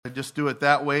just do it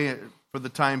that way for the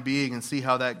time being and see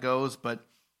how that goes. But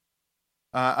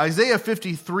Isaiah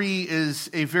 53 is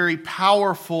a very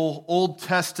powerful Old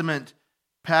Testament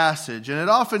passage, and it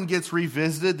often gets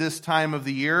revisited this time of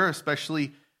the year,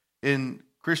 especially in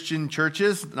Christian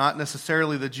churches, not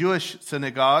necessarily the Jewish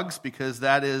synagogues, because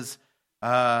that is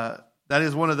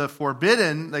one of the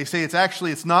forbidden. They say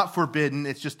it's not forbidden,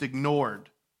 it's just ignored.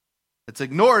 It's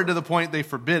ignored to the point they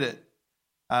forbid it.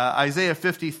 Isaiah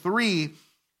 53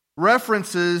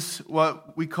 references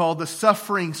what we call the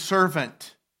suffering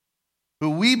servant, who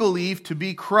we believe to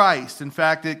be Christ. In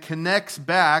fact, it connects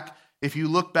back, if you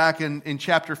look back in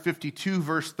chapter 52,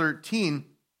 verse 13,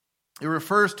 it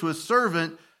refers to a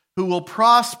servant who will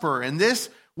prosper. And this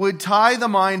would tie the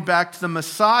mind back to the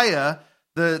Messiah,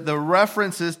 the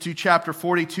references to chapter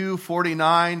 42,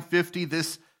 49, 50,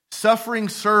 this suffering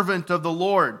servant of the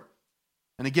Lord.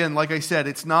 And again, like I said,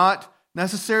 it's not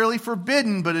necessarily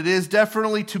forbidden, but it is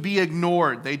definitely to be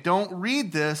ignored. They don't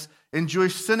read this in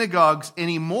Jewish synagogues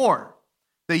anymore.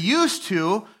 They used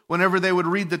to, whenever they would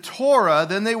read the Torah,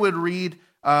 then they would read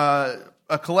a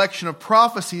collection of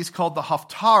prophecies called the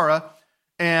Haftarah,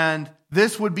 and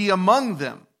this would be among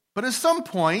them. But at some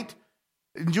point,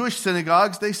 in Jewish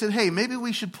synagogues, they said, hey, maybe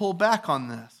we should pull back on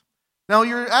this. Now,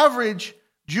 your average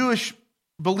Jewish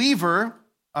believer,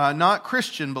 not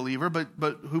Christian believer,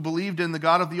 but who believed in the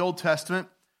God of the Old Testament,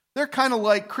 they're kind of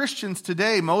like Christians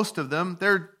today, most of them.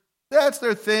 That's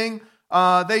their thing.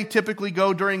 They typically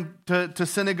go to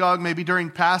synagogue maybe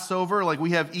during Passover, like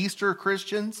we have Easter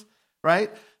Christians,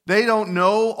 right? They don't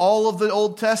know all of the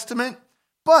Old Testament,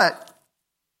 but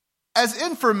as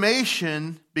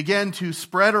information began to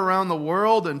spread around the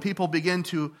world and people began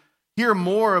to hear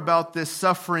more about this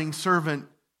suffering servant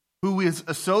who is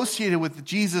associated with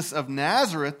Jesus of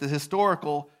Nazareth, the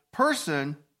historical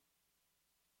person,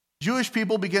 Jewish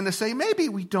people began to say, maybe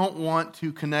we don't want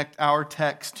to connect our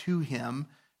text to him.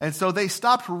 And so they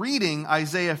stopped reading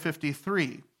Isaiah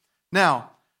 53.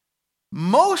 Now,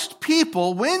 most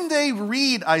people, when they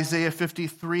read Isaiah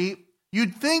 53,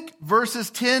 you'd think verses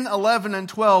 10, 11, and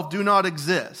 12 do not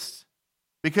exist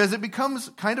because it becomes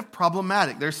kind of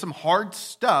problematic. There's some hard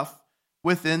stuff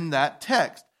within that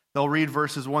text. They'll read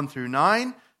verses 1 through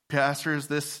 9. Pastors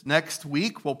this next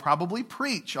week will probably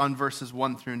preach on verses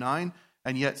 1 through 9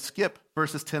 and yet skip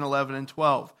verses 10, 11, and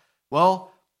 12.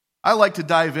 Well, I like to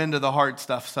dive into the hard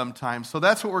stuff sometimes. So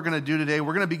that's what we're going to do today.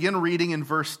 We're going to begin reading in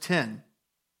verse 10.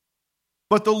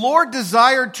 But the Lord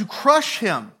desired to crush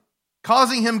him,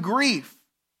 causing him grief.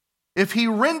 If he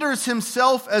renders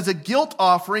himself as a guilt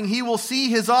offering, he will see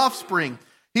his offspring.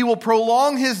 He will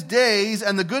prolong his days,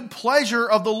 and the good pleasure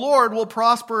of the Lord will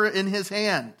prosper in his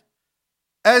hand.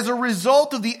 As a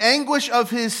result of the anguish of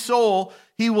his soul,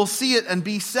 he will see it and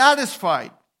be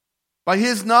satisfied. By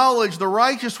his knowledge, the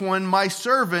righteous one, my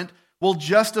servant, will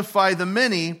justify the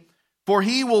many, for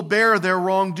he will bear their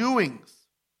wrongdoings.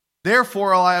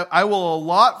 Therefore, I will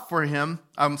allot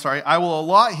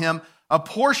him a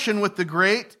portion with the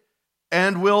great,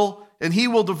 and he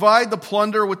will divide the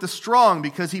plunder with the strong,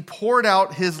 because he poured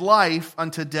out his life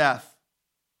unto death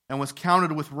and was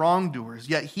counted with wrongdoers.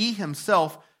 Yet he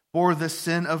himself bore the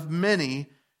sin of many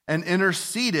and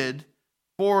interceded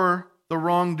for the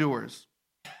wrongdoers.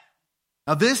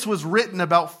 Now, this was written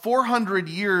about 400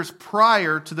 years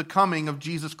prior to the coming of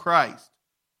Jesus Christ.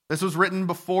 This was written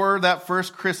before that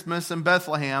first Christmas in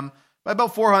Bethlehem by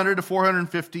about 400 to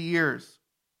 450 years.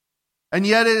 And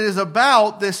yet it is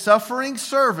about this suffering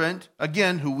servant,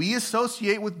 again, who we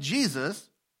associate with Jesus,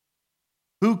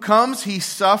 who comes, he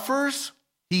suffers,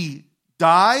 he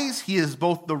dies, he is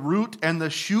both the root and the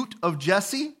shoot of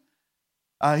Jesse.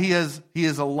 He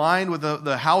is aligned with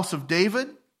the house of David.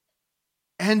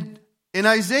 And in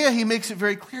Isaiah, he makes it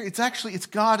very clear, it's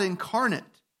God incarnate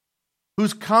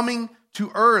who's coming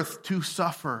to earth to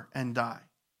suffer and die.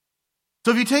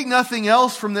 So if you take nothing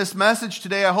else from this message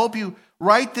today, I hope you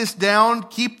write this down,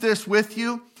 keep this with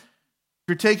you. If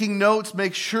you're taking notes,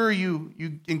 make sure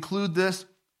you include this.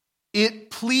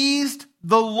 It pleased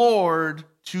the Lord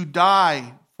to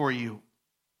die for you.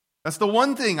 That's the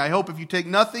one thing I hope if you take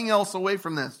nothing else away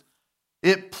from this.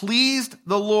 It pleased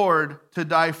the Lord to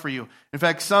die for you. In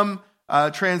fact, some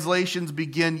translations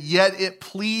begin, yet it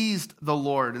pleased the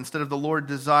Lord, instead of the Lord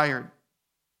desired.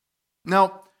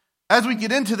 Now, as we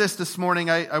get into this morning,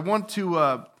 I want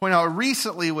to point out, I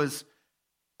recently was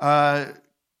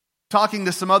talking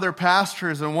to some other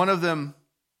pastors, and one of them,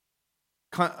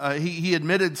 he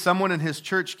admitted someone in his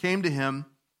church came to him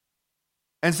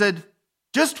and said,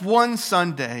 just one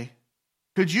Sunday,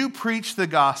 could you preach the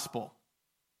gospel?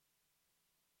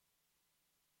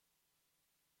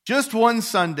 Just one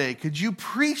Sunday, could you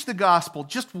preach the gospel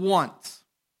just once?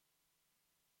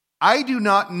 I do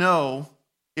not know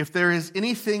if there is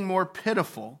anything more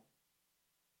pitiful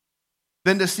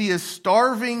than to see a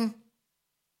starving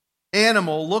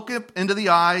animal look up into the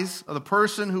eyes of the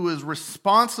person who is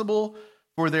responsible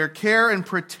for their care and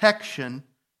protection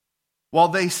while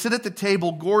they sit at the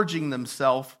table gorging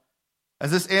themselves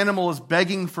as this animal is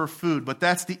begging for food. But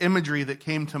that's the imagery that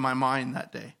came to my mind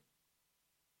that day.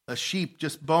 A sheep,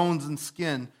 just bones and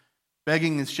skin,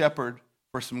 begging his shepherd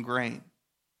for some grain.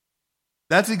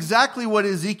 That's exactly what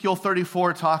Ezekiel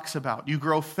 34 talks about. You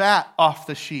grow fat off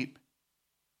the sheep.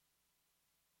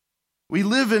 We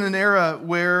live in an era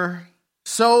where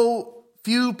so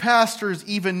few pastors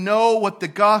even know what the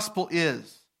gospel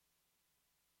is.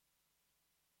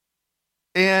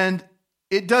 And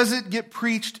it doesn't get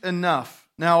preached enough.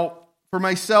 Now, for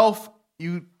myself,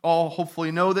 you all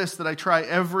hopefully know this, that I try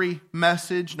every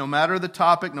message, no matter the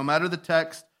topic, no matter the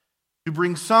text, to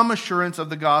bring some assurance of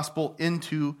the gospel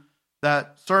into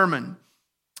that sermon.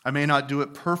 I may not do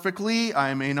it perfectly,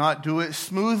 I may not do it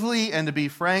smoothly, and to be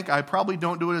frank, I probably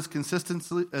don't do it as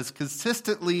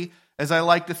consistently as I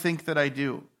like to think that I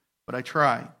do, but I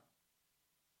try.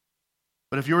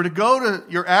 But if you were to go to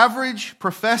your average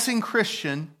professing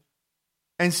Christian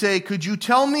and say, could you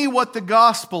tell me what the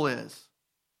gospel is?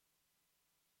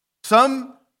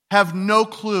 Some have no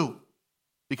clue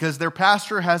because their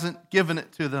pastor hasn't given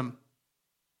it to them.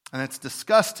 And it's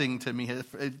disgusting to me.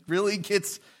 It really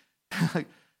gets,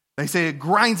 they say it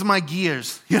grinds my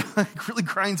gears. It really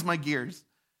grinds my gears.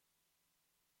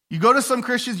 You go to some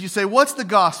Christians, you say, what's the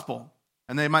gospel?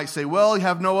 And they might say, well, you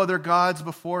have no other gods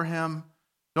before him.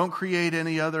 Don't create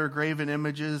any other graven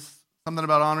images. Something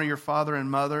about honor your father and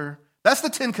mother. That's the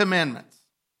 10 Commandments,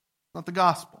 not the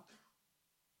gospel.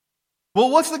 Well,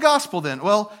 what's the gospel then?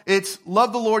 Well, it's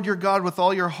love the Lord your God with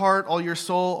all your heart, all your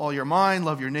soul, all your mind,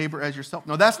 love your neighbor as yourself.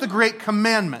 No, that's the great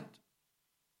commandment.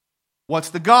 What's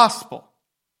the gospel?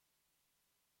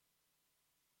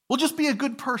 Well, just be a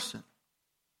good person.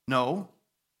 No,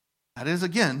 that is,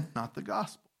 again, not the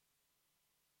gospel.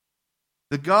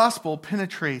 The gospel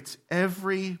penetrates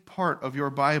every part of your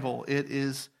Bible.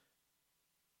 The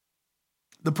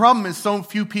problem is so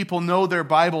few people know their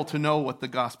Bible to know what the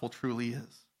gospel truly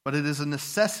is. But it is a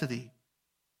necessity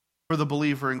for the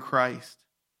believer in Christ.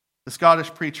 The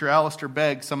Scottish preacher Alistair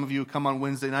Begg, some of you who come on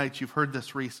Wednesday nights, you've heard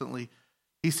this recently.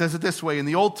 He says it this way: in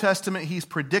the Old Testament he's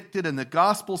predicted, in the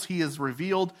Gospels he is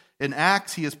revealed, in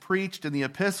Acts he is preached, in the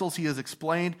Epistles he is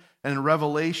explained, and in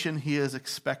Revelation he is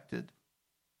expected.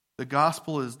 The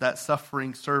gospel is that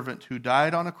suffering servant who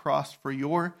died on a cross for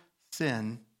your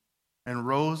sin and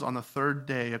rose on the third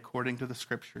day according to the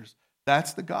Scriptures.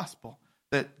 That's the gospel.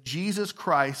 That Jesus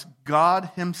Christ,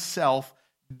 God himself,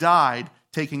 died,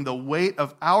 taking the weight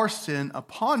of our sin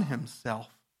upon himself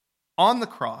on the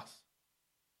cross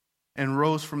and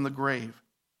rose from the grave.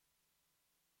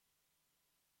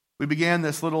 We began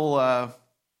this little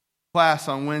class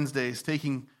on Wednesdays,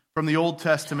 taking from the Old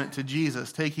Testament to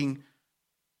Jesus,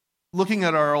 looking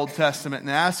at our Old Testament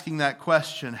and asking that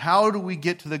question, how do we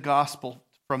get to the gospel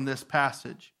from this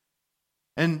passage?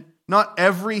 And not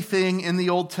everything in the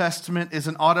Old Testament is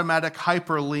an automatic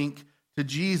hyperlink to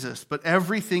Jesus, but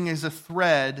everything is a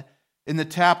thread in the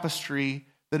tapestry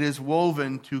that is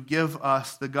woven to give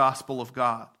us the gospel of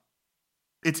God.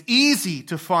 It's easy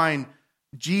to find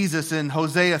Jesus in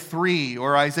Hosea 3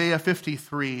 or Isaiah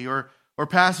 53 or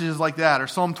passages like that, or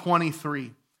Psalm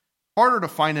 23. Harder to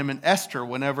find him in Esther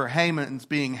whenever Haman's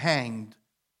being hanged,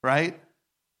 right?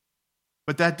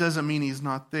 But that doesn't mean he's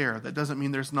not there. That doesn't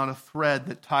mean there's not a thread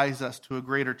that ties us to a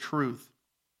greater truth.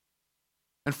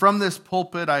 And from this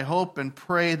pulpit, I hope and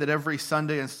pray that every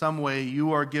Sunday in some way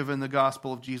you are given the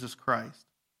gospel of Jesus Christ.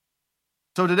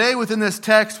 So today within this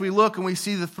text, we look and we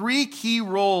see the three key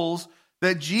roles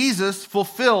that Jesus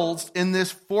fulfills in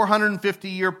this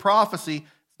 450-year prophecy.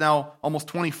 It's now almost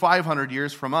 2,500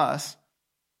 years from us.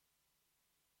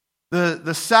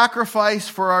 The sacrifice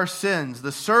for our sins,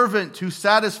 the servant who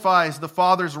satisfies the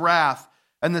Father's wrath,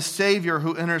 and the Savior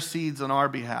who intercedes on our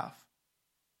behalf.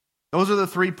 Those are the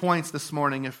 3 points this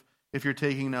morning if you're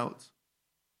taking notes.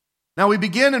 Now we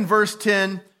begin in verse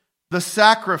 10, the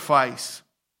sacrifice.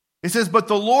 It says, but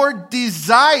the Lord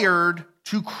desired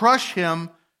to crush him,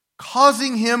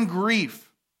 causing him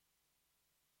grief.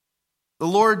 The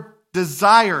Lord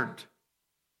desired.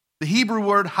 The Hebrew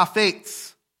word hafetz.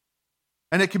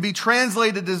 And it can be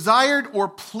translated desired or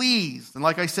pleased. And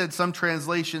like I said, some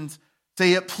translations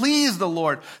say it pleased the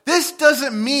Lord. This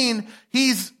doesn't mean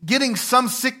he's getting some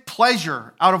sick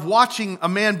pleasure out of watching a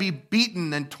man be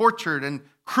beaten and tortured and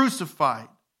crucified.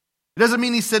 It doesn't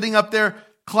mean he's sitting up there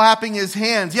clapping his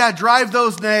hands. Yeah, drive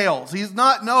those nails. He's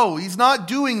not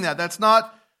doing that. That's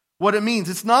not what it means.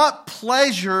 It's not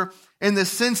pleasure in the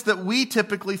sense that we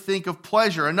typically think of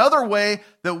pleasure. Another way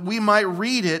that we might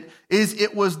read it is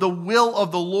it was the will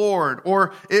of the Lord,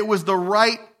 or it was the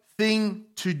right thing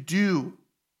to do.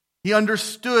 He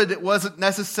understood it wasn't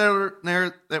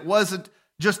it wasn't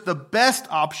just the best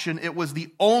option, it was the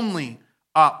only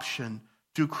option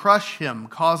to crush him,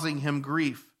 causing him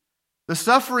grief. The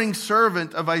suffering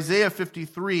servant of Isaiah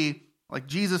 53, like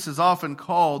Jesus is often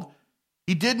called,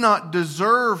 he did not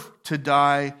deserve to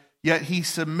die, yet he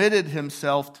submitted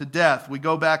himself to death. We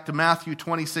go back to Matthew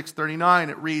 26:39.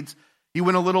 It reads, he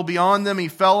went a little beyond them, he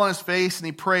fell on his face, and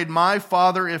he prayed, my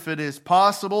Father, if it is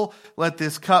possible, let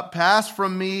this cup pass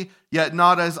from me, yet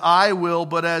not as I will,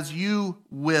 but as you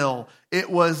will. It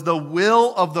was the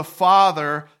will of the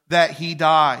Father that he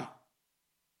die.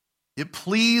 It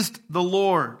pleased the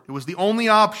Lord. It was the only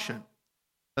option,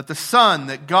 that the Son,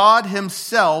 that God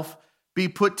himself be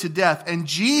put to death. And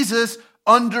Jesus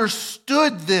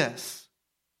understood this.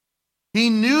 He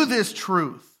knew this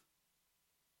truth.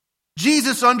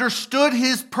 Jesus understood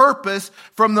his purpose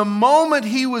from the moment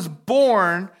he was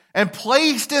born and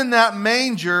placed in that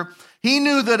manger. He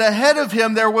knew that ahead of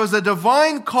him there was a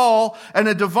divine call and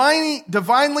a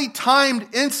divinely timed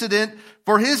incident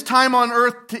for his time on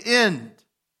earth to end.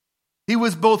 He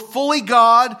was both fully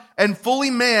God and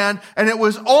fully man, and it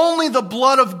was only the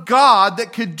blood of God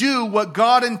that could do what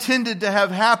God intended to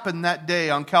have happen that day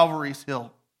on Calvary's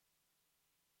Hill.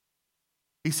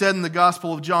 He said in the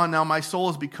Gospel of John, now my soul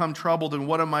has become troubled, and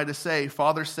what am I to say?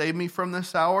 Father, save me from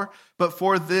this hour, but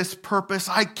for this purpose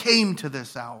I came to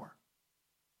this hour.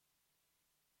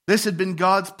 This had been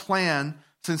God's plan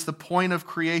since the point of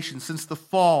creation, since the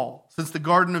fall, since the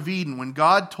Garden of Eden, when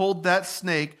God told that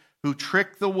snake who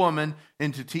tricked the woman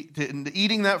into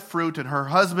eating that fruit, and her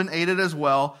husband ate it as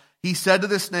well. He said to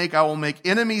the snake, I will make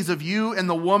enemies of you and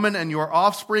the woman and your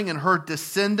offspring and her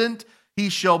descendant. He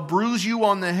shall bruise you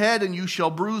on the head, and you shall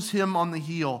bruise him on the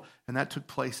heel. And that took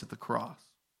place at the cross.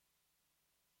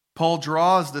 Paul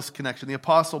draws this connection. The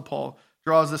Apostle Paul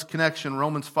draws this connection.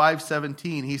 Romans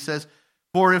 5:17. He says,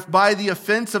 for if by the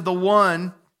offense of the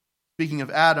one, speaking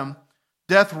of Adam,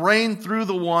 death reigned through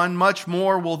the one, much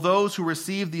more will those who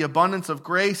receive the abundance of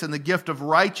grace and the gift of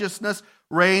righteousness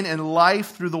reign in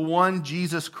life through the one,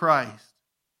 Jesus Christ.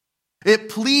 It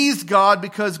pleased God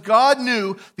because God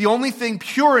knew the only thing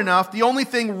pure enough, the only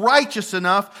thing righteous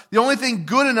enough, the only thing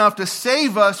good enough to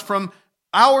save us from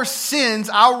our sins,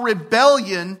 our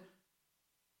rebellion,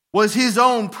 was his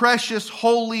own precious,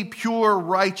 holy, pure,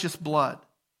 righteous blood.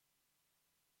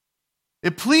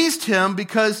 It pleased him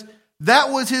because that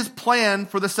was his plan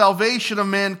for the salvation of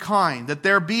mankind, that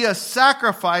there be a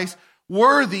sacrifice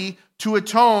worthy to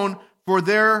atone for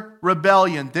their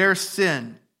rebellion, their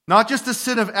sin. Not just the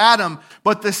sin of Adam,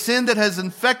 but the sin that has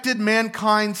infected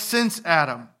mankind since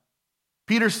Adam.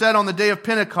 Peter said on the day of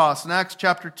Pentecost in Acts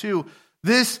chapter 2,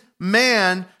 this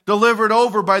man delivered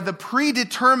over by the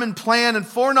predetermined plan and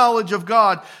foreknowledge of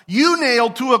God, you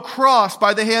nailed to a cross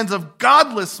by the hands of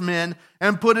godless men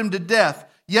and put him to death.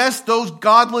 Yes, those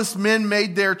godless men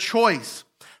made their choice,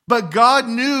 but God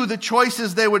knew the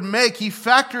choices they would make. He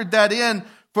factored that in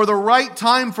for the right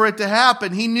time for it to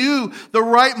happen. He knew the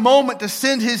right moment to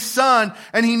send his son,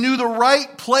 and he knew the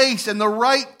right place and the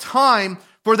right time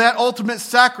for that ultimate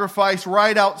sacrifice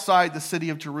right outside the city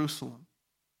of Jerusalem,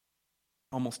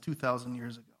 almost 2,000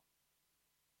 years ago.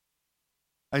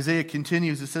 Isaiah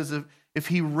continues, it says, if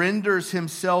he renders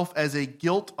himself as a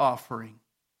guilt offering,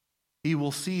 he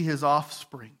will see his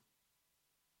offspring.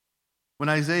 When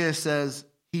Isaiah says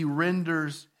he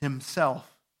renders himself,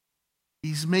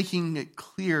 he's making it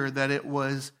clear that it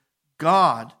was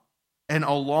God, and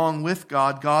along with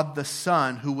God, God the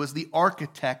Son, who was the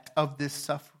architect of this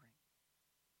suffering.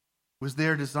 It was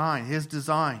their design, his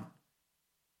design.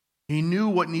 He knew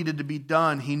what needed to be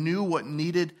done. He knew what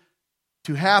needed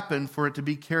to happen for it to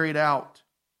be carried out.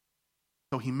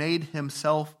 So he made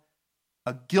himself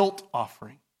a guilt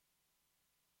offering.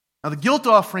 Now, the guilt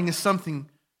offering is something,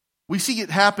 we see it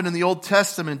happen in the Old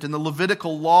Testament, in the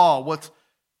Levitical law. What's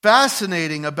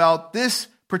fascinating about this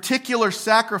particular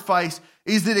sacrifice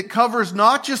is that it covers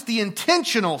not just the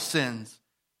intentional sins,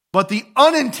 but the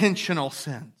unintentional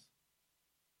sins.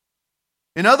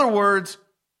 In other words,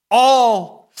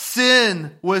 all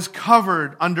sin was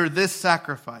covered under this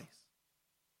sacrifice.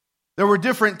 There were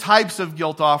different types of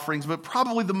guilt offerings, but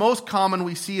probably the most common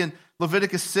we see in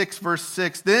Leviticus 6, verse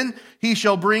 6. Then he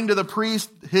shall bring to the priest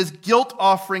his guilt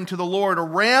offering to the Lord, a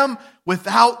ram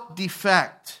without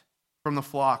defect from the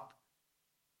flock,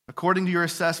 according to your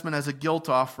assessment as a guilt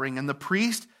offering. And the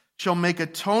priest shall make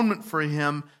atonement for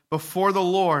him before the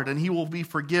Lord, and he will be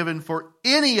forgiven for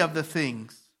any of the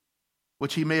things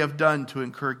which he may have done to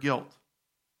incur guilt.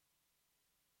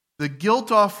 The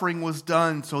guilt offering was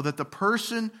done so that the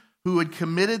person who had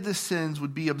committed the sins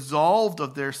would be absolved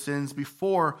of their sins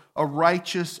before a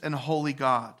righteous and holy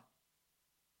God.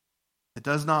 It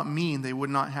does not mean they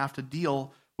would not have to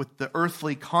deal with the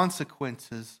earthly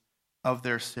consequences of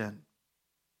their sin.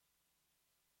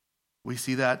 We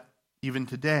see that even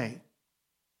today.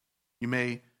 You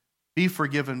may be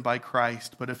forgiven by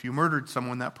Christ, but if you murdered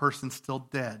someone, that person's still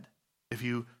dead. If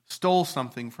you stole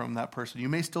something from that person, you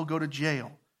may still go to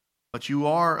jail, but you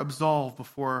are absolved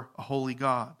before a holy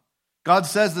God. God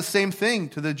says the same thing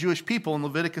to the Jewish people in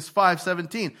Leviticus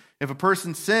 5:17. If a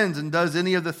person sins and does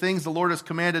any of the things the Lord has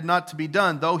commanded not to be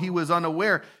done, though he was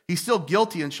unaware, he's still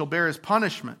guilty and shall bear his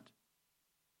punishment.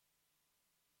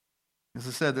 As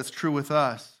I said, that's true with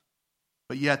us.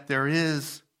 But yet there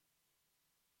is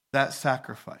that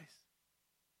sacrifice.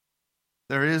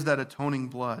 There is that atoning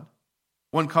blood.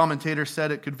 One commentator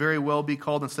said it could very well be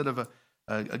called, instead of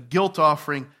a guilt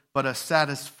offering, but a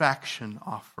satisfaction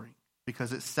offering,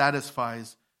 because it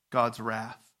satisfies God's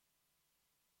wrath.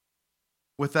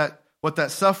 What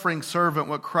that suffering servant,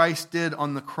 what Christ did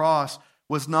on the cross,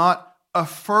 was not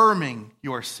affirming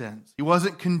your sins. He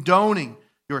wasn't condoning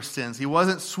your sins. He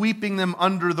wasn't sweeping them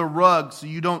under the rug so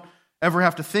you don't ever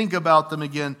have to think about them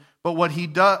again. But what he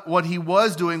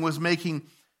was doing was making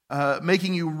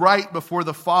you right before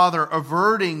the Father,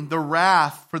 averting the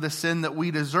wrath for the sin that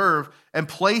we deserve and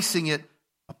placing it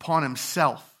upon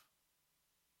himself.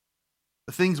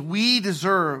 The things we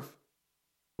deserve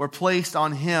were placed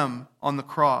on him on the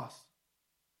cross.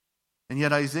 And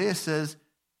yet Isaiah says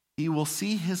he will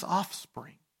see his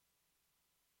offspring.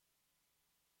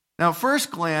 Now, at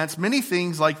first glance, many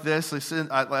things like this, as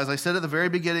I said at the very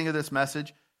beginning of this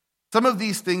message, some of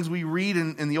these things we read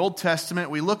in the Old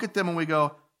Testament, we look at them and we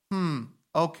go,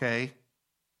 okay,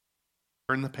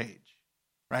 turn the page,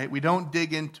 right? We don't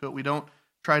dig into it. We don't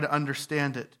try to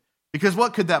understand it. Because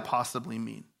what could that possibly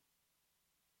mean?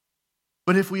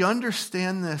 But if we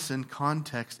understand this in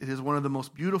context, it is one of the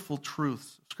most beautiful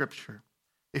truths of Scripture.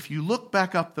 If you look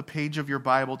back up the page of your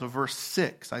Bible to verse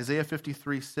 6, Isaiah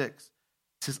 53:6, it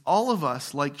says, all of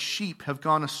us like sheep have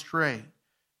gone astray.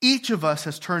 Each of us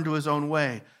has turned to his own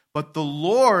way. But the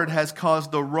Lord has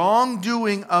caused the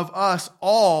wrongdoing of us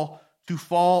all to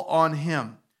fall on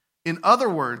him. In other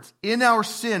words, in our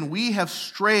sin, we have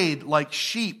strayed like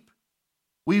sheep.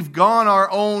 We've gone our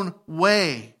own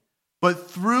way.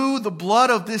 But through the blood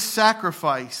of this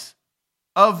sacrifice,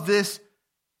 of this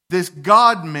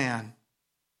God-man,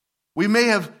 we may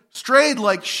have strayed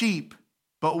like sheep,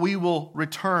 but we will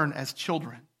return as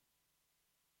children,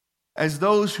 as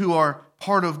those who are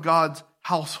part of God's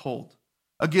household.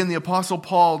 Again, the Apostle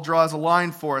Paul draws a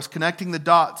line for us, connecting the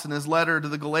dots in his letter to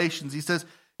the Galatians. He says,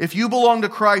 if you belong to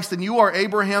Christ, then you are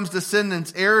Abraham's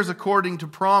descendants, heirs according to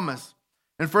promise.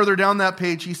 And further down that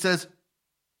page, he says,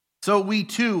 so we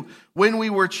too, when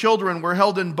we were children, were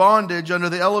held in bondage under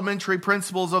the elementary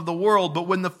principles of the world. But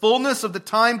when the fullness of the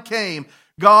time came,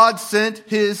 God sent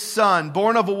his Son,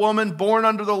 born of a woman, born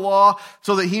under the law,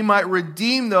 so that he might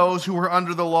redeem those who were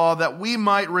under the law, that we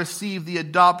might receive the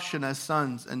adoption as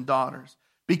sons and daughters.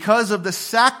 Because of the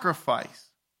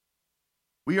sacrifice,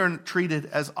 we are treated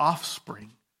as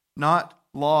offspring, not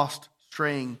lost,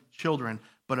 straying children,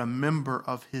 but a member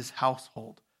of his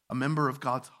household, a member of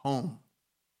God's home.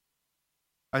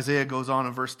 Isaiah goes on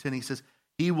in verse 10, he says,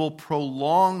 he will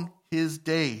prolong his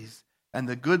days, and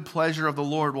the good pleasure of the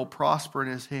Lord will prosper in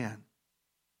his hand.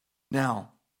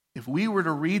 Now, if we were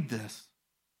to read this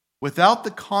without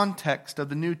the context of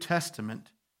the New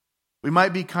Testament, we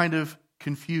might be kind of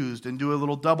confused and do a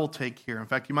little double take here. In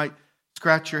fact, you might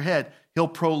scratch your head. He'll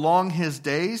prolong his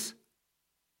days?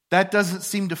 That doesn't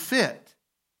seem to fit.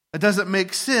 That doesn't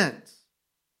make sense.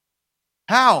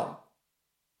 How?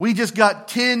 We just got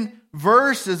 10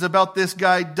 verses about this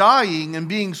guy dying and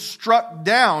being struck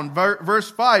down. Verse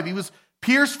 5, he was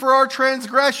pierced for our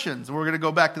transgressions. And we're going to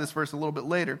go back to this verse a little bit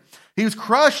later. He was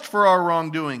crushed for our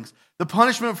wrongdoings. The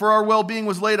punishment for our well-being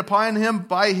was laid upon him.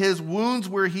 By his wounds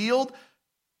we're healed.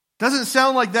 Doesn't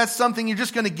sound like that's something you're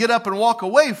just going to get up and walk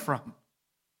away from.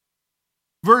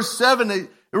 Verse 7, it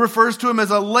refers to him as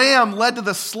a lamb led to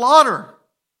the slaughter.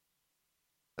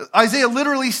 Isaiah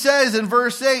literally says in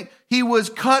verse 8, he was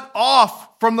cut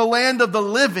off from the land of the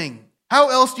living. How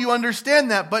else do you understand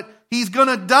that? But he's going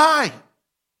to die.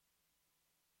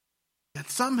 Yet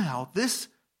somehow this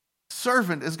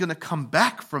servant is going to come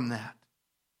back from that.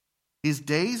 His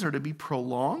days are to be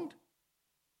prolonged.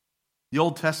 The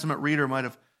Old Testament reader might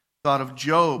have thought of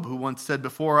Job, who once said,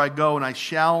 before I go and I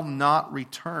shall not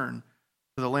return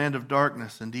to the land of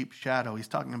darkness and deep shadow. He's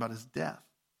talking about his death.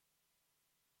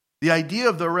 The idea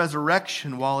of the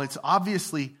resurrection, while it's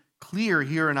obviously clear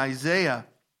here in Isaiah,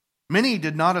 many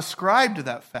did not ascribe to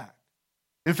that fact.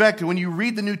 In fact, when you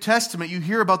read the New Testament, you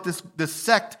hear about this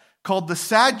sect called the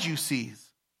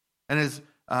Sadducees. And as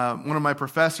one of my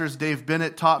professors, Dave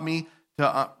Bennett, taught me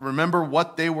to remember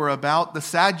what they were about, the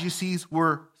Sadducees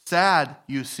were sad,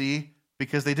 you see,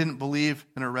 because they didn't believe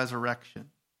in a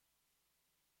resurrection.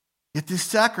 Yet this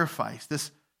sacrifice,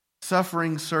 this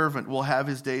suffering servant will have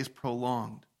his days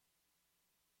prolonged.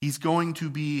 He's going to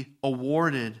be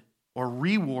awarded or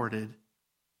rewarded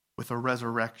with a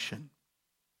resurrection.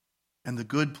 And the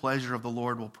good pleasure of the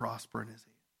Lord will prosper in his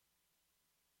hand.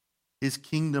 His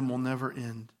kingdom will never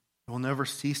end. It will never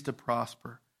cease to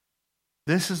prosper.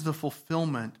 This is the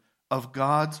fulfillment of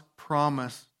God's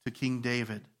promise to King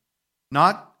David.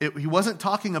 He wasn't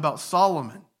talking about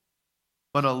Solomon,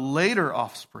 but a later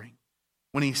offspring.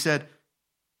 When he said,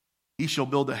 "He shall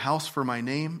build a house for my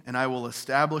name, and I will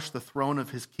establish the throne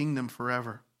of his kingdom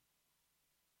forever."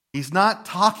 He's not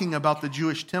talking about the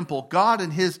Jewish temple. God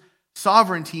in his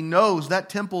sovereignty knows that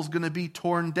temple is going to be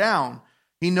torn down.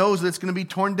 He knows that it's going to be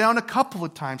torn down a couple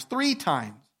of times, 3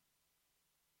 times.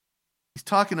 He's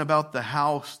talking about the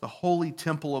house, the holy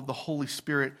temple of the Holy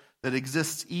Spirit that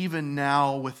exists even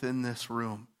now within this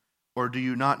room. Or do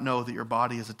you not know that your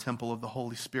body is a temple of the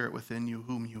Holy Spirit within you,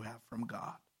 whom you have from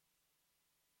God?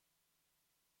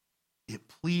 It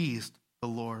pleased the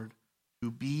Lord to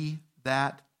be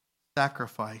that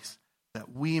sacrifice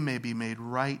that we may be made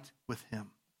right with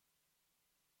him.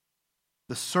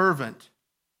 The servant,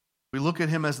 we look at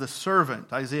him as the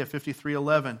servant, Isaiah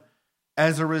 53:11.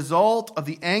 As a result of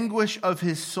the anguish of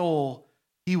his soul,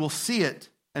 he will see it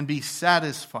and be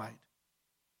satisfied.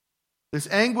 This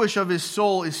anguish of his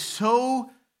soul is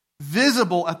so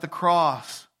visible at the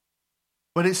cross,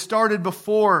 but it started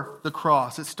before the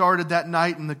cross. It started that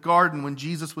night in the garden when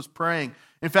Jesus was praying.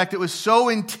 In fact, it was so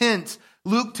intense.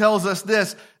 Luke tells us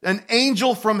this: an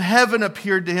angel from heaven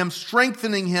appeared to him,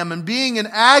 strengthening him, and being in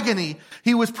agony,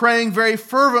 he was praying very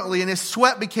fervently, and his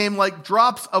sweat became like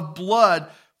drops of blood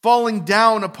falling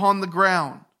down upon the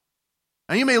ground.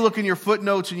 Now you may look in your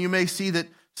footnotes and you may see that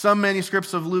some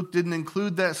manuscripts of Luke didn't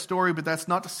include that story, but that's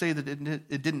not to say that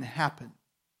it didn't happen.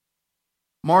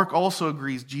 Mark also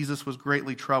agrees Jesus was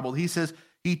greatly troubled. He says,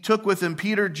 he took with him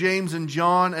Peter, James, and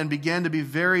John and began to be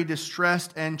very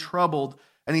distressed and troubled.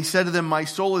 And he said to them, "My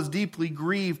soul is deeply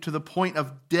grieved to the point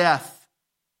of death.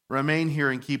 Remain here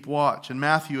and keep watch." And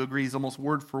Matthew agrees almost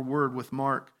word for word with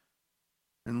Mark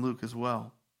and Luke as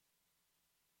well.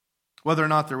 Whether or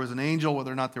not there was an angel,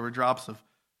 whether or not there were drops of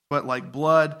sweat like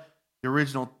blood, the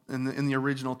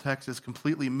original text is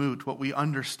completely moot. What we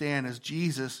understand is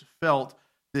Jesus felt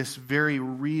this very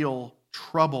real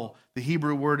trouble. The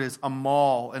Hebrew word is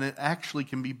amal, and it actually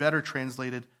can be better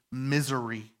translated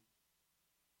misery.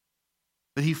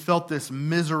 That he felt this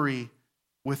misery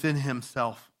within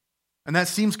himself. And that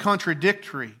seems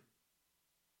contradictory.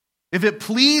 If it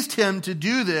pleased him to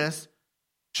do this,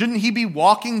 shouldn't he be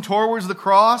walking towards the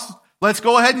cross? Let's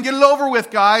go ahead and get it over with,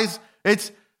 guys.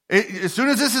 As soon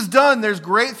as this is done, there's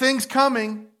great things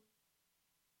coming.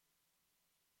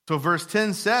 So verse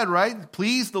 10 said, right?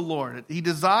 Pleased the Lord. He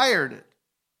desired it.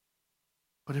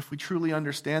 But if we truly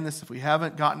understand this, if we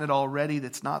haven't gotten it already,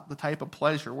 that's not the type of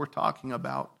pleasure we're talking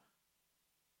about.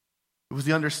 It was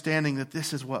the understanding that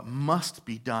this is what must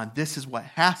be done. This is what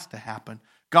has to happen.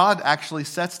 God actually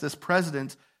sets this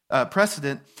precedent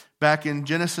back in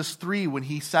Genesis 3 when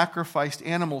he sacrificed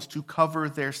animals to cover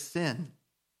their sin.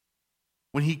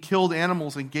 When he killed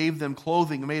animals and gave them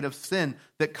clothing made of sin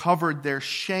that covered their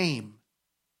shame.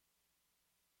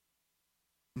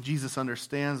 And Jesus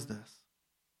understands this.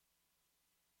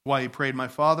 Why he prayed, "My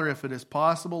Father, if it is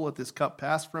possible, let this cup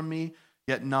pass from me,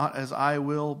 yet not as I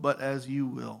will, but as you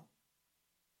will."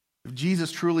 If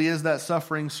Jesus truly is that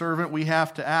suffering servant, we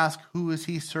have to ask, who is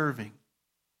he serving?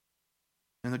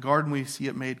 In the garden, we see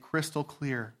it made crystal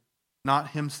clear. Not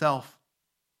himself,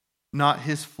 not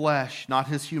his flesh, not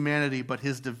his humanity, but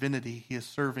his divinity. He is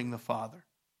serving the Father.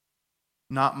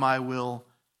 Not my will,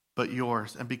 but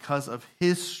yours. And because of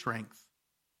his strength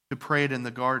to pray it in the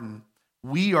garden,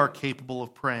 we are capable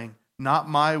of praying, not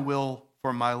my will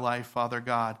for my life, Father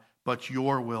God, but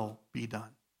your will be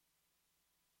done.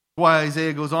 Why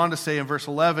Isaiah goes on to say in verse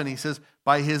 11, he says,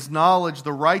 "By his knowledge,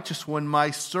 the righteous one, my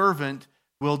servant,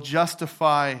 will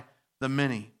justify the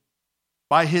many."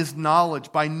 By his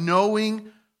knowledge, by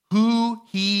knowing who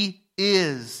he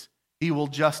is, he will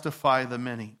justify the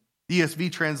many. The ESV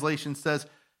translation says,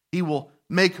 he will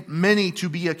make many to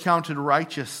be accounted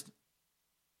righteous.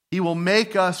 He will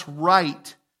make us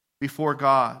right before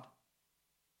God.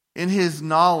 In his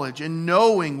knowledge and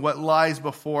knowing what lies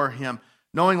before him,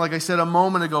 knowing, like I said a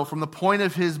moment ago, from the point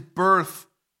of his birth,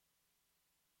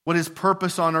 what his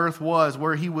purpose on earth was,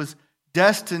 where he was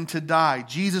destined to die.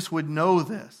 Jesus would know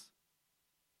this.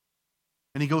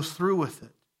 And he goes through with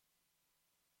it.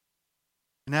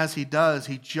 And as he does,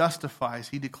 he justifies,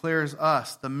 he declares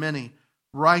us, the many,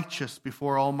 righteous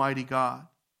before Almighty God.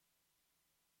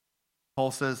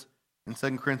 Paul says in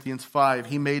 2 Corinthians 5,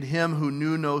 he made him who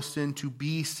knew no sin to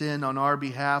be sin on our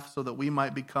behalf so that we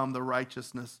might become the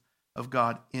righteousness of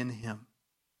God in him.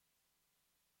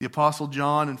 The Apostle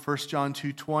John in 1 John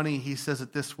 2:20, he says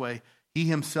it this way, he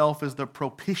himself is the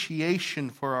propitiation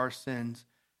for our sins,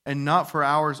 and not for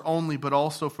ours only, but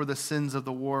also for the sins of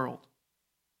the world.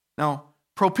 Now,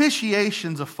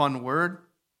 propitiation's a fun word.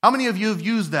 How many of you have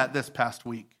used that this past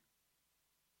week?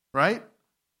 Right?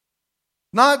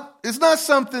 It's not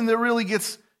something that really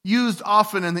gets used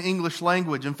often in the English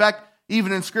language. In fact,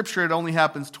 even in Scripture, it only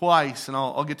happens twice, and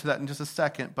I'll get to that in just a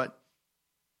second. But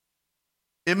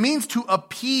it means to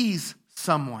appease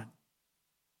someone,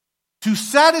 to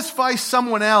satisfy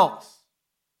someone else.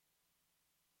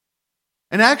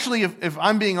 And actually, if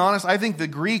I'm being honest, I think the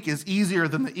Greek is easier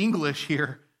than the English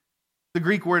here. The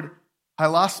Greek word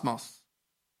hilasmos.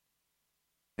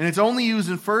 And it's only used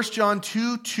in 1 John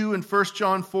 2:2 and 1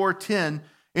 John 4:10.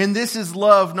 And this is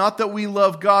love, not that we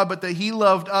love God, but that he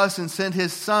loved us and sent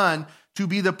his Son to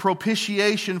be the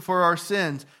propitiation for our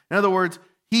sins. In other words,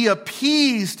 he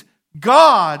appeased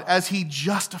God as he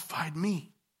justified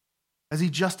me, as he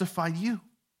justified you.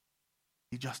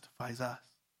 He justifies us.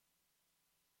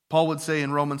 Paul would say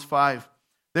in Romans 5,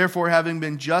 therefore, having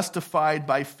been justified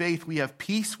by faith, we have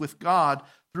peace with God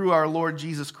through our Lord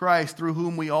Jesus Christ, through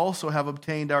whom we also have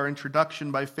obtained our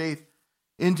introduction by faith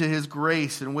into his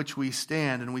grace in which we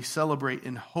stand, and we celebrate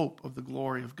in hope of the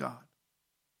glory of God.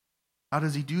 How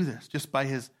does he do this? Just by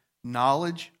his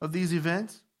knowledge of these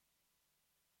events?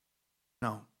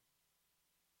 No.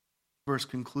 Verse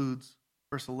concludes,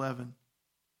 verse 11,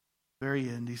 very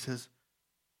end, he says,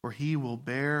 for he will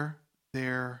bear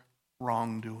their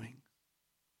wrongdoing.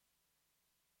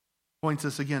 Points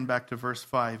us again back to verse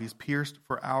 5. He's pierced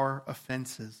for our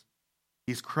offenses.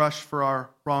 He's crushed for our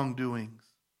wrongdoings.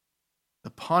 The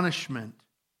punishment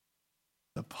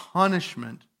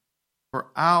for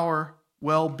our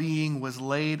well-being was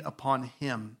laid upon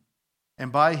him,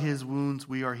 and by his wounds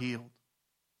we are healed.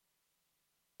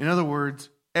 In other words,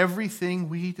 everything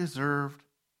we deserved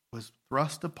was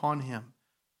thrust upon him.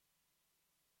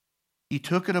 He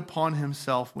took it upon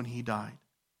himself when he died.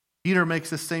 Peter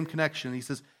makes the same connection. He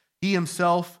says, he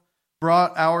himself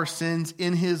brought our sins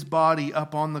in his body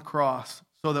up on the cross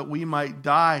so that we might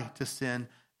die to sin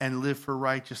and live for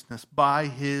righteousness. By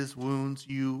his wounds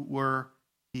you were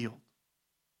healed.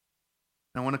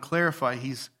 And I want to clarify,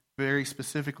 he's very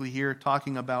specifically here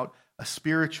talking about a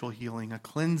spiritual healing, a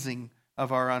cleansing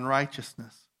of our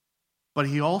unrighteousness. But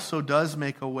he also does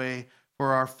make a way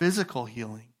for our physical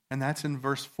healing. And that's in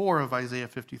verse 4 of Isaiah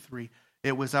 53.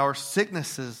 It was our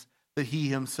sicknesses that he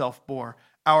himself bore,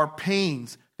 our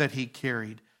pains that he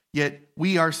carried. Yet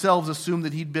we ourselves assumed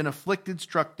that he'd been afflicted,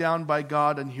 struck down by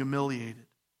God, and humiliated.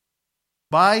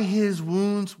 By his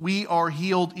wounds we are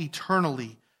healed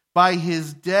eternally. By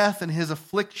his death and his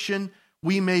affliction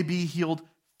we may be healed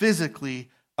physically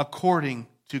according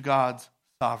to God's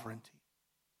sovereignty.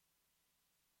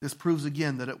 This proves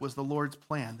again that it was the Lord's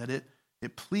plan, that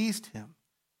it pleased him,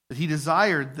 that he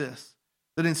desired this,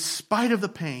 that in spite of the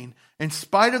pain, in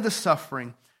spite of the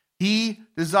suffering, he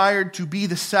desired to be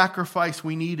the sacrifice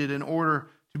we needed in order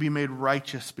to be made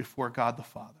righteous before God the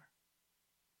Father.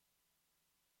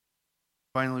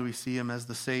 Finally, we see him as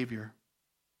the Savior.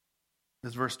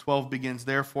 As verse 12 begins,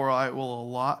 therefore I will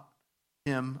allot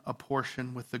him a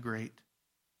portion with the great,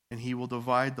 and he will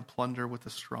divide the plunder with the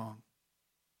strong.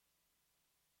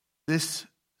 This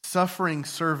suffering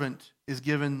servant is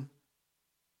given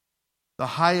the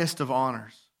highest of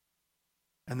honors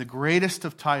and the greatest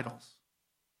of titles.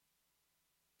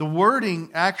 The wording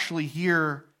actually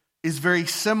here is very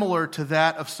similar to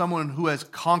that of someone who has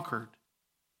conquered,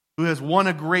 who has won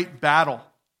a great battle.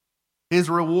 His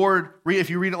reward, if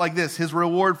you read it like this, his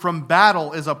reward from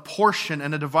battle is a portion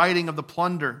and a dividing of the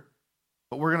plunder.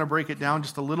 But we're going to break it down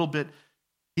just a little bit.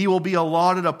 He will be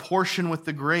allotted a portion with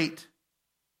the great.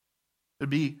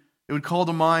 It would call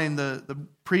to mind the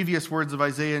previous words of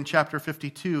Isaiah in chapter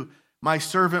 52. My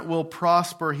servant will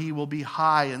prosper, he will be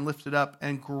high and lifted up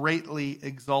and greatly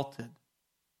exalted.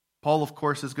 Paul, of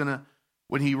course, is going to,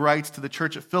 when he writes to the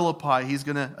church at Philippi, he's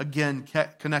going to again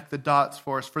connect the dots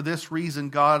for us. For this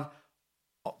reason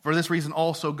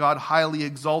also God highly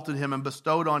exalted him and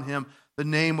bestowed on him the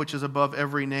name which is above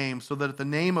every name, so that at the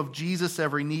name of Jesus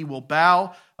every knee will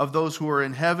bow, of those who are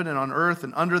in heaven and on earth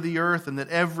and under the earth, and that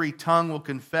every tongue will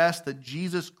confess that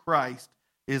Jesus Christ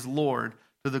is Lord,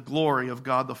 to the glory of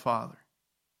God the Father.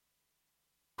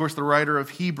 Of course, the writer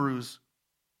of Hebrews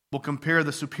will compare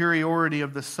the superiority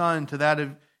of the Son to that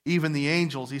of even the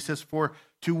angels. He says, "For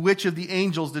to which of the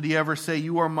angels did he ever say,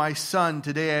 'You are my son,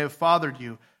 today I have fathered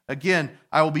you'? Again,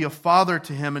 I will be a father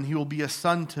to him, and he will be a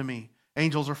son to me."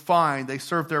 Angels are fine. They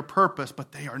serve their purpose,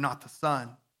 but they are not the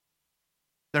Son.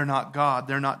 They're not God.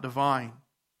 They're not divine.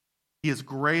 He is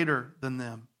greater than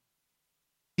them.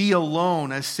 He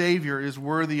alone, as Savior, is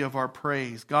worthy of our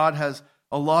praise. God has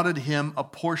allotted him a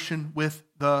portion with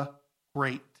the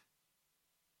great.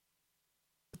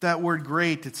 But that word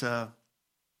great, it's a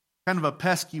kind of a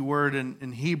pesky word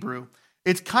in Hebrew.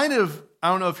 It's kind of, I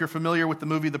don't know if you're familiar with the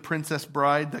movie The Princess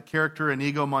Bride, the character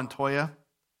Inigo Montoya.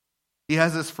 He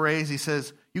has this phrase, he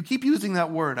says, "You keep using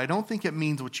that word. I don't think it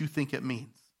means what you think it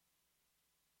means."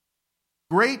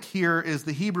 Great here is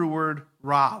the Hebrew word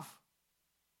rav.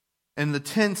 And the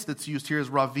tense that's used here is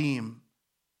ravim.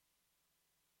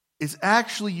 It's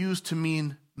actually used to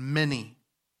mean many.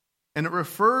 And it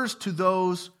refers to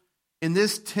those, in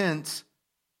this tense,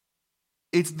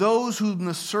 it's those whom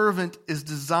the servant is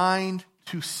designed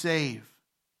to save.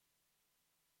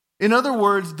 In other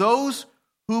words, those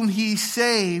whom he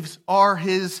saves are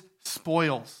his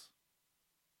spoils.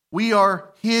 We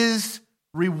are his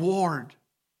reward.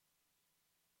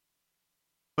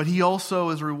 But he also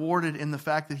is rewarded in the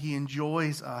fact that he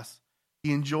enjoys us.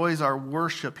 He enjoys our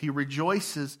worship. He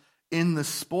rejoices in the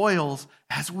spoils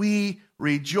as we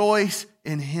rejoice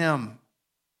in him.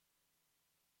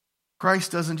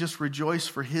 Christ doesn't just rejoice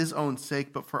for his own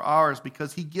sake, but for ours,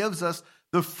 because he gives us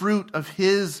the fruit of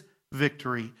his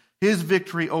victory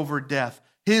over death,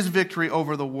 his victory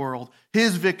over the world,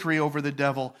 his victory over the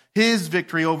devil, his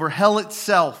victory over hell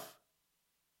itself.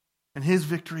 And his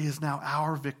victory is now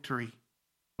our victory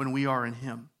when we are in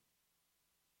him.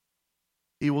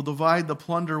 He will divide the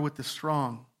plunder with the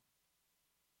strong.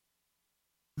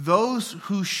 Those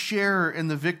who share in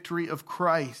the victory of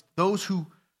Christ, those who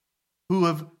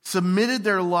have submitted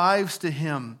their lives to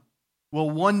him,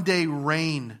 will one day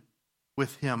reign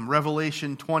with him.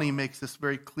 Revelation 20 makes this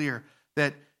very clear,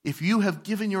 that if you have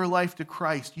given your life to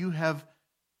Christ, you have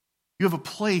a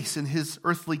place in his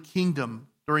earthly kingdom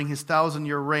during his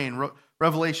 1,000-year reign.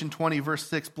 Revelation 20, verse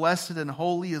 6, "Blessed and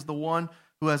holy is the one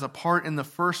who has a part in the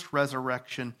first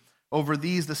resurrection. Over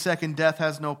these the second death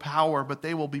has no power, but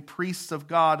they will be priests of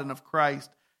God and of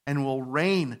Christ, and will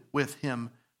reign with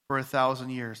him for 1,000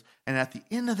 years." And at the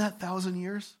end of that 1,000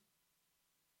 years,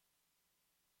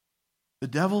 the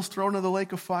devil's thrown into the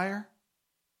lake of fire.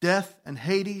 Death and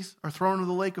Hades are thrown into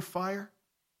the lake of fire.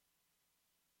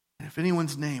 And if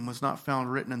anyone's name was not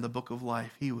found written in the book of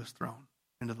life, he was thrown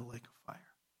into the lake of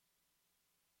fire.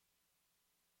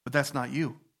 But that's not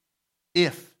you.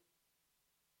 If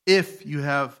you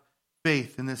have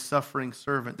faith in this suffering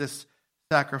servant, this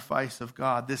sacrifice of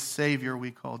God, this Savior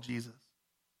we call Jesus.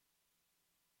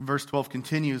 Verse 12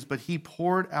 continues, "But he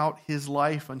poured out his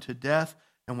life unto death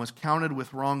and was counted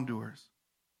with wrongdoers."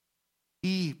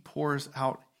 He pours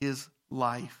out his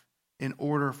life in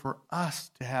order for us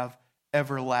to have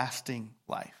everlasting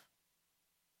life.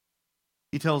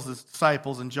 He tells his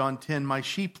disciples in John 10, "My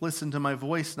sheep listen to my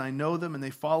voice, and I know them, and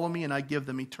they follow me, and I give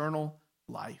them eternal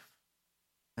life,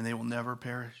 and they will never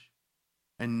perish,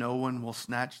 and no one will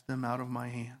snatch them out of my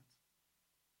hands."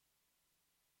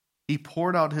 He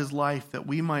poured out his life that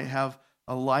we might have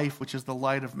a life which is the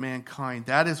light of mankind.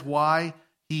 That is why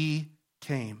he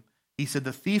came. He said,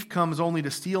 "The thief comes only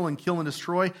to steal and kill and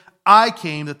destroy. I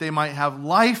came that they might have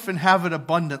life and have it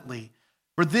abundantly.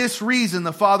 For this reason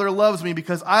the Father loves me,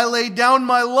 because I laid down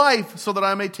my life so that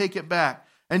I may take it back."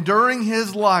 And during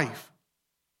his life,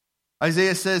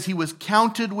 Isaiah says he was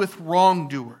counted with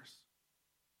wrongdoers.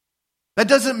 That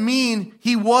doesn't mean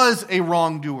he was a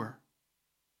wrongdoer.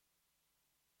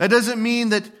 That doesn't mean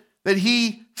that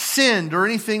he sinned or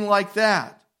anything like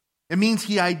that. It means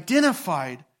he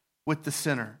identified with the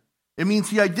sinner. It means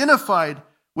he identified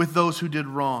with those who did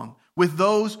wrong, with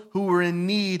those who were in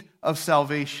need of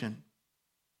salvation.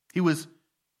 He was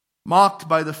mocked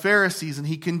by the Pharisees, and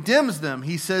he condemns them.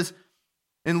 He says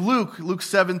in Luke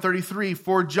 7:33,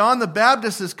 "For John the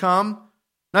Baptist has come,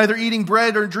 neither eating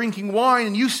bread or drinking wine,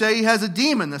 and you say he has a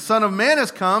demon. The Son of Man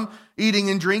has come, eating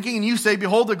and drinking, and you say,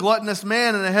 behold, a gluttonous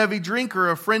man and a heavy drinker,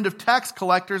 a friend of tax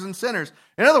collectors and sinners."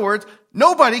 In other words,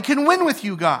 nobody can win with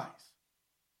you guys.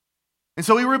 And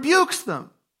so he rebukes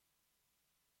them.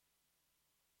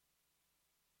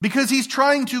 Because he's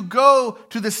trying to go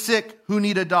to the sick who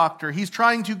need a doctor. He's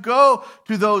trying to go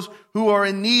to those who are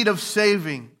in need of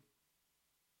saving.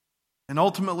 And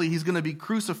ultimately, he's going to be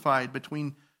crucified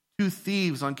between two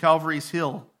thieves on Calvary's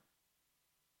Hill,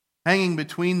 hanging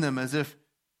between them as if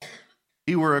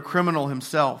he were a criminal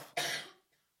himself.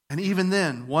 And even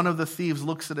then, one of the thieves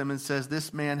looks at him and says,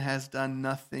 "This man has done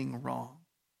nothing wrong."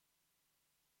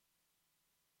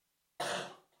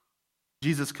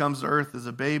 Jesus comes to earth as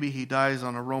a baby. He dies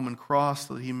on a Roman cross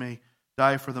so that he may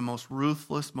die for the most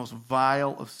ruthless, most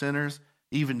vile of sinners,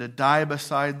 even to die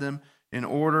beside them, in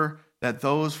order that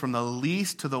those from the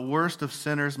least to the worst of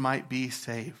sinners might be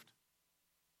saved.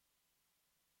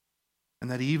 And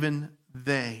that even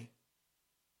they,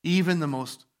 even the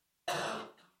most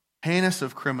heinous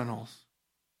of criminals,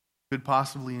 could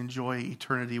possibly enjoy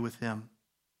eternity with him.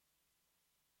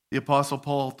 The Apostle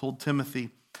Paul told Timothy,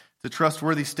 it's a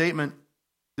trustworthy statement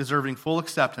deserving full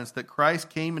acceptance, that Christ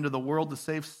came into the world to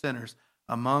save sinners,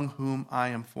 among whom I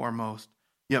am foremost.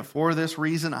 Yet for this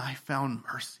reason I found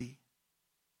mercy,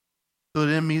 so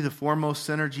that in me, the foremost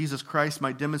sinner, Jesus Christ,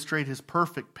 might demonstrate his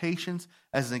perfect patience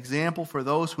as an example for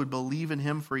those who would believe in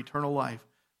him for eternal life.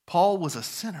 Paul was a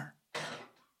sinner.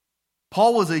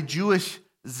 Paul was a Jewish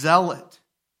zealot.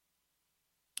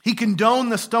 He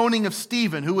condoned the stoning of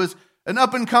Stephen, who was an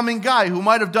up-and-coming guy who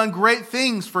might have done great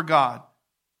things for God.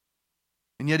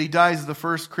 And yet he dies as the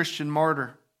first Christian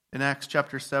martyr in Acts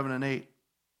chapter 7 and 8.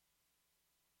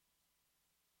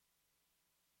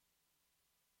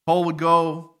 Paul would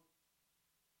go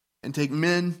and take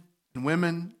men and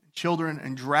women and children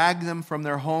and drag them from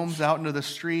their homes out into the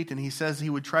street. And he says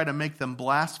he would try to make them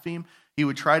blaspheme. He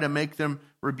would try to make them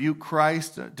rebuke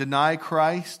Christ, deny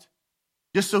Christ,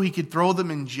 just so he could throw them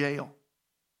in jail.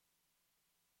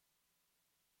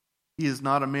 He is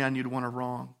not a man you'd want to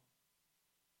wrong.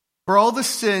 For all the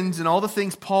sins and all the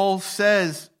things Paul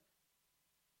says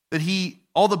that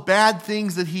all the bad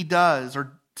things that he does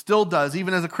or still does,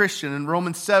 even as a Christian, in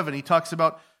Romans 7, he talks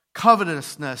about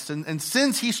covetousness and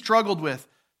sins he struggled with.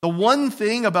 The one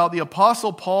thing about the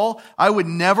Apostle Paul I would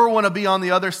never want to be on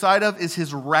the other side of is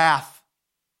his wrath,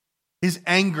 his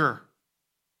anger.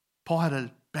 Paul had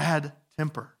a bad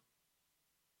temper.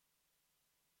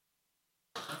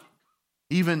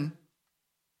 Even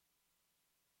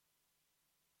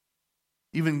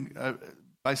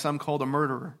by some called a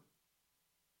murderer.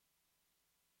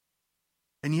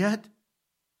 And yet,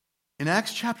 in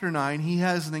Acts chapter 9, he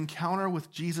has an encounter with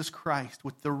Jesus Christ,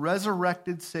 with the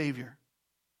resurrected Savior.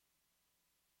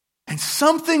 And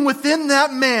something within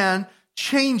that man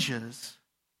changes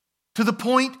to the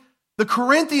point the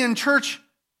Corinthian church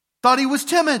thought he was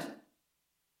timid.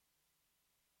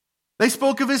 They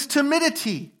spoke of his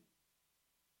timidity.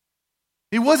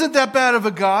 He wasn't that bad of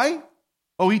a guy.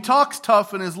 Oh, he talks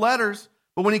tough in his letters,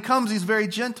 but when he comes, he's very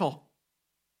gentle.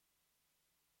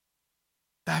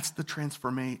 That's the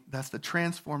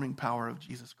transforming power of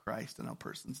Jesus Christ in a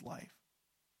person's life.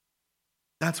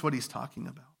 That's what he's talking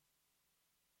about.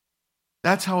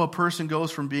 That's how a person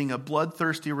goes from being a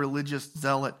bloodthirsty religious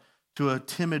zealot to a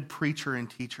timid preacher and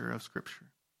teacher of Scripture.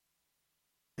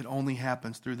 It only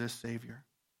happens through this Savior.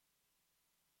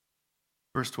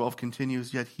 Verse 12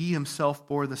 continues, "Yet he himself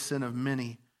bore the sin of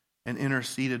many and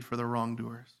interceded for the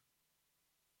wrongdoers."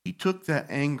 He took that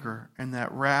anger and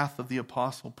that wrath of the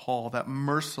Apostle Paul, that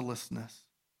mercilessness,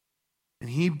 and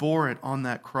he bore it on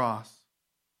that cross.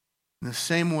 In the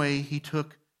same way, he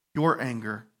took your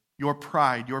anger, your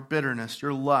pride, your bitterness,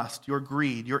 your lust, your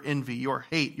greed, your envy, your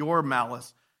hate, your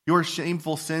malice, your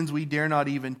shameful sins we dare not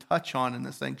even touch on in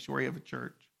the sanctuary of a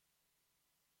church.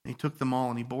 And he took them all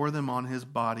and he bore them on his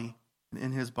body and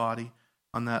in his body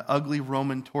on that ugly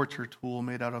Roman torture tool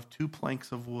made out of 2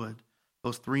 planks of wood,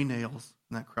 those 3 nails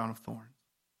and that crown of thorns.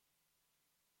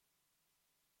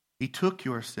 He took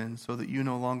your sin so that you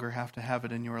no longer have to have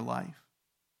it in your life.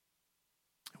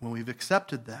 When we've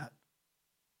accepted that,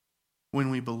 when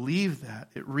we believe that,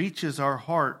 it reaches our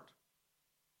heart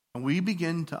and we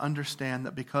begin to understand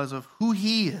that because of who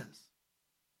he is,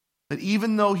 that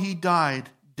even though he died,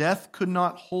 death could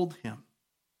not hold him.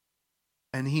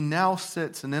 And he now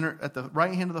sits at the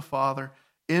right hand of the Father,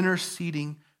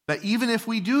 interceding that even if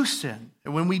we do sin,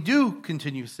 and when we do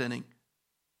continue sinning,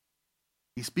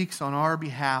 he speaks on our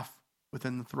behalf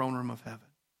within the throne room of heaven.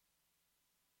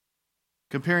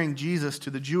 Comparing Jesus to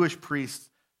the Jewish priests,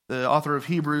 the author of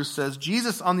Hebrews says,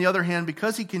 Jesus, on the other hand,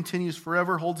 because he continues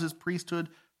forever, holds his priesthood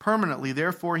permanently.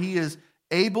 Therefore, he is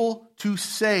able to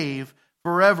save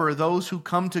forever those who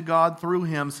come to God through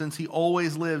him, since he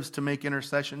always lives to make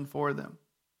intercession for them.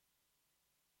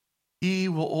 He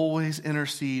will always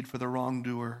intercede for the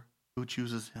wrongdoer who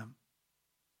chooses him.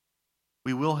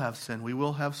 We will have sin. We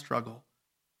will have struggle.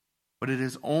 But it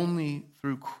is only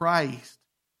through Christ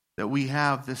that we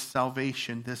have this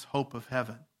salvation, this hope of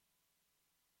heaven.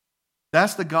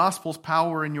 That's the gospel's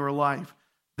power in your life.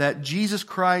 That Jesus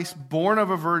Christ, born of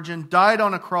a virgin, died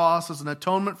on a cross as an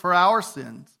atonement for our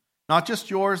sins. Not just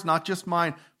yours, not just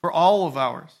mine, for all of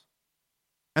ours.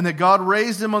 And that God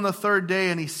raised him on the third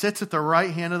day, and he sits at the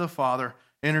right hand of the Father,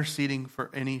 interceding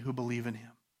for any who believe in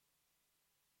him.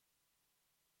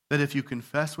 That if you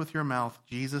confess with your mouth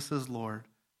Jesus is Lord,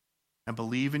 and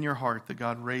believe in your heart that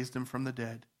God raised him from the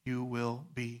dead, you will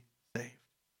be saved.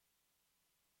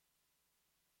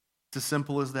 It's as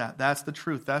simple as that. That's the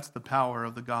truth. That's the power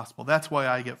of the gospel. That's why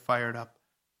I get fired up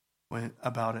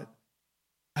about it.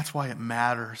 That's why it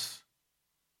matters.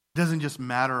 It doesn't just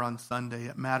matter on Sunday.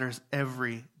 It matters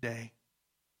every day.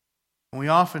 And we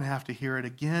often have to hear it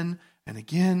again and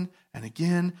again and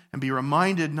again and be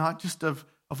reminded not just of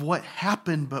what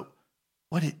happened, but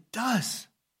what it does.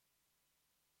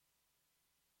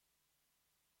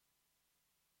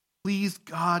 Please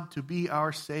God to be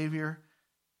our Savior,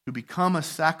 to become a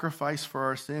sacrifice for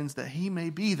our sins, that he may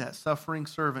be that suffering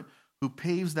servant who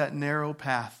paves that narrow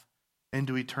path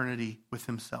into eternity with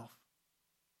himself.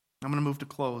 I'm going to move to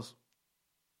close.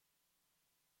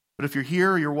 But if you're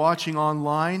here or you're watching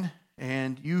online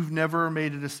and you've never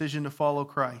made a decision to follow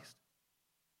Christ,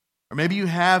 or maybe you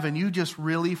have and you just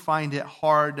really find it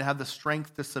hard to have the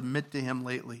strength to submit to him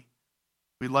lately,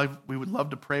 we would love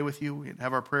to pray with you. We'd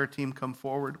have our prayer team come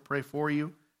forward to pray for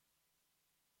you.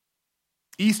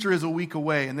 Easter is a week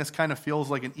away, and this kind of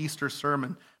feels like an Easter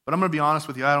sermon. But I'm going to be honest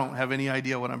with you, I don't have any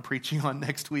idea what I'm preaching on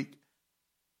next week.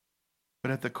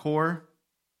 But at the core,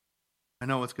 I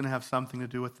know it's going to have something to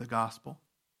do with the gospel.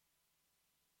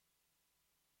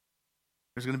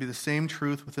 There's going to be the same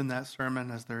truth within that sermon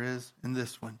as there is in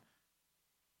this one.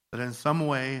 That in some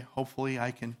way, hopefully, I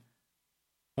can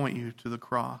point you to the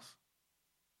cross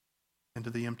and to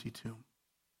the empty tomb.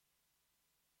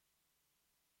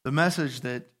 The message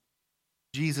that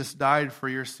Jesus died for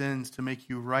your sins to make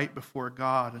you right before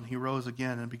God, and he rose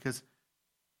again, and because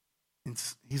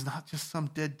he's not just some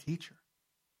dead teacher.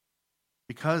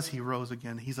 Because he rose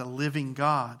again, he's a living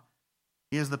God.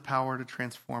 He has the power to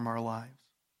transform our lives.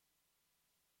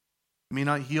 He may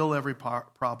not heal every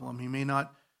problem. He may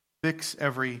not fix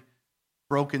every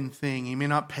broken thing. He may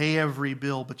not pay every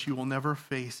bill, but you will never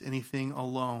face anything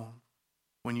alone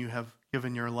when you have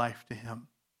given your life to him.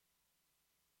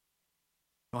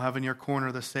 You'll have in your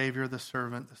corner the Savior, the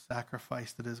servant, the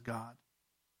sacrifice that is God.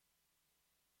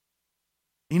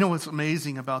 You know what's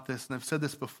amazing about this, and I've said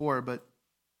this before, but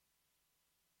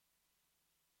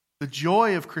the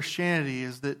joy of Christianity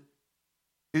is that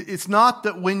it's not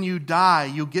that when you die,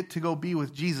 you'll get to go be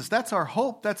with Jesus. That's our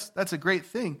hope. That's a great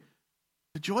thing.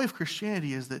 The joy of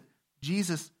Christianity is that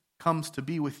Jesus comes to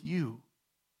be with you.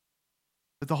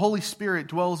 That the Holy Spirit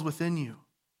dwells within you.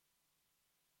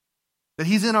 That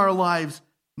he's in our lives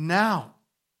now.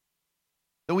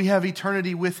 That we have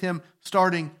eternity with him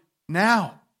starting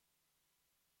now.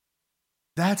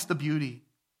 That's the beauty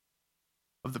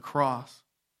of the cross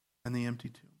and the empty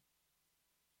tomb.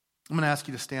 I'm going to ask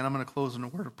you to stand. I'm going to close in a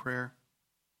word of prayer.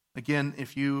 Again,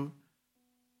 if you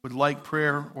would like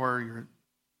prayer or you'd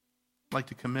like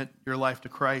to commit your life to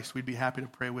Christ, we'd be happy to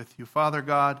pray with you. Father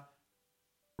God,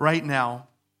 right now,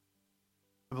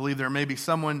 I believe there may be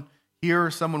someone here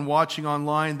or someone watching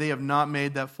online, they have not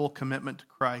made that full commitment to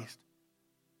Christ.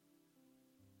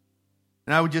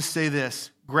 And I would just say this,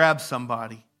 grab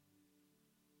somebody.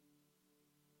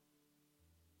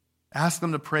 Ask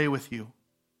them to pray with you.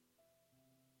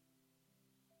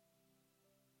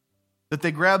 That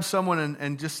they grab someone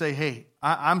and just say, hey,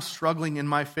 I'm struggling in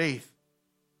my faith.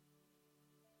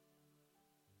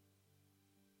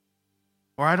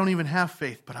 Or I don't even have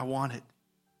faith, but I want it.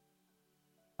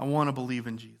 I want to believe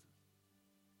in Jesus.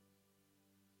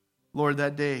 Lord,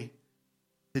 that day,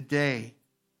 today,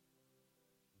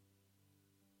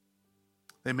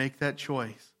 they make that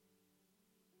choice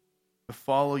to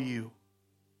follow you,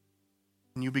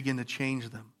 and you begin to change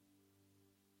them.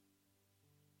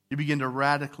 You begin to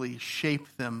radically shape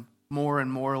them more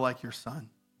and more like your Son.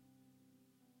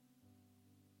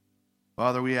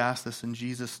 Father, we ask this in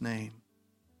Jesus' name.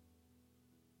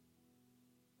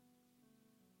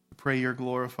 I pray you're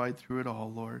glorified through it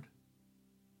all, Lord.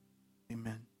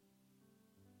 Amen.